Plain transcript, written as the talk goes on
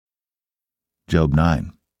Job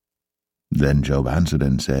 9. Then Job answered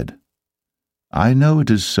and said, I know it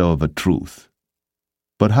is so of a truth.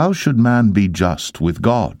 But how should man be just with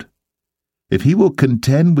God? If he will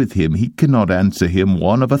contend with him, he cannot answer him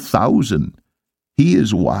 1 of 1,000. He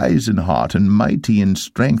is wise in heart and mighty in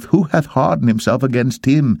strength. Who hath hardened himself against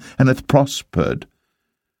him, and hath prospered?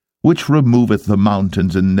 Which removeth the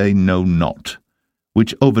mountains, and they know not,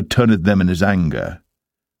 which overturneth them in his anger,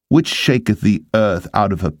 which shaketh the earth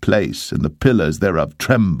out of her place, and the pillars thereof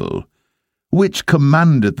tremble, which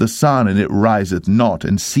commandeth the sun, and it riseth not,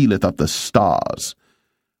 and sealeth up the stars,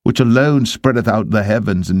 which alone spreadeth out the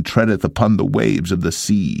heavens, and treadeth upon the waves of the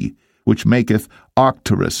sea, which maketh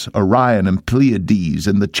Arcturus, Orion, and Pleiades,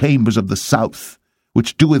 and the chambers of the south,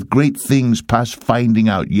 which doeth great things past finding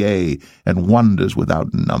out, yea, and wonders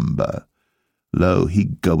without number. Lo, he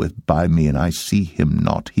goeth by me, and I see him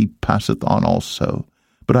not. He passeth on also,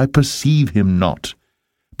 but I perceive him not.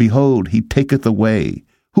 Behold, he taketh away.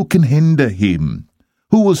 Who can hinder him?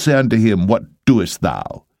 Who will say unto him, What doest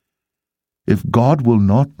thou? If God will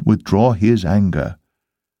not withdraw his anger,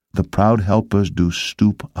 the proud helpers do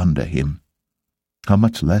stoop under him. How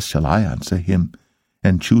much less shall I answer him,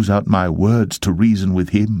 and choose out my words to reason with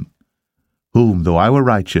him? Whom, though I were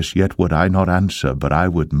righteous, yet would I not answer, but I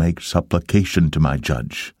would make supplication to my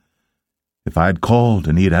judge. If I had called,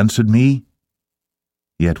 and he had answered me,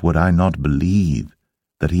 yet would I not believe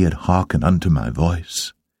that he had hearkened unto my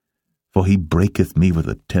voice. For he breaketh me with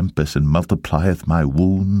a tempest, and multiplieth my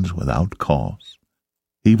wounds without cause.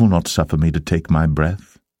 He will not suffer me to take my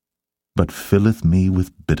breath, but filleth me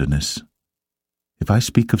with bitterness. If I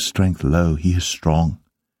speak of strength, lo, he is strong.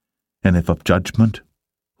 And if of judgment,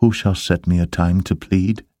 who shall set me a time to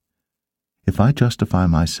plead? If I justify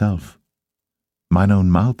myself, mine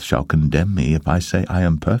own mouth shall condemn me. If I say I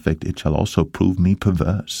am perfect, it shall also prove me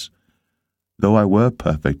perverse. Though I were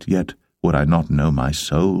perfect, yet would I not know my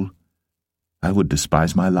soul. I would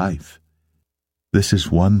despise my life. This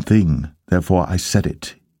is one thing, therefore I said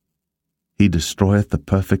it. He destroyeth the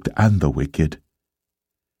perfect and the wicked.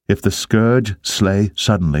 If the scourge slay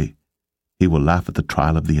suddenly, he will laugh at the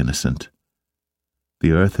trial of the innocent.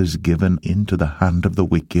 The earth is given into the hand of the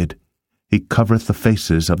wicked. He covereth the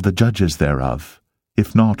faces of the judges thereof.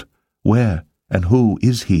 If not, where and who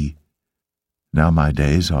is he? Now my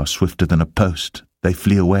days are swifter than a post. They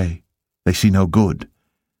flee away. They see no good.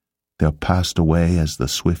 They are passed away as the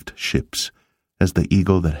swift ships, as the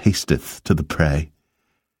eagle that hasteth to the prey.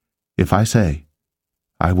 If I say,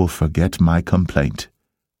 I will forget my complaint,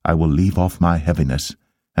 I will leave off my heaviness,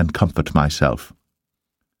 and comfort myself.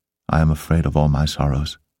 I am afraid of all my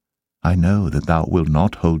sorrows. I know that thou wilt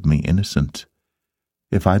not hold me innocent.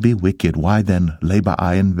 If I be wicked, why then labour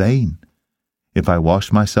I in vain? If I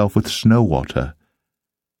wash myself with snow water,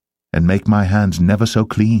 and make my hands never so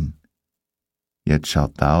clean, yet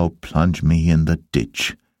shalt thou plunge me in the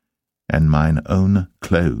ditch, and mine own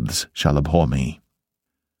clothes shall abhor me.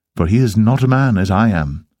 For he is not a man as I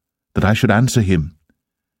am, that I should answer him,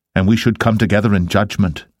 and we should come together in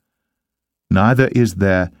judgment. Neither is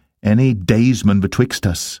there any daysman betwixt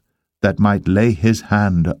us, that might lay his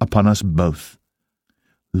hand upon us both.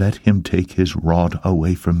 Let him take his rod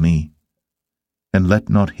away from me, and let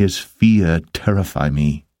not his fear terrify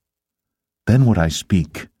me. Then would I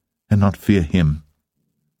speak, and not fear him.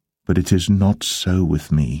 But it is not so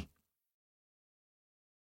with me.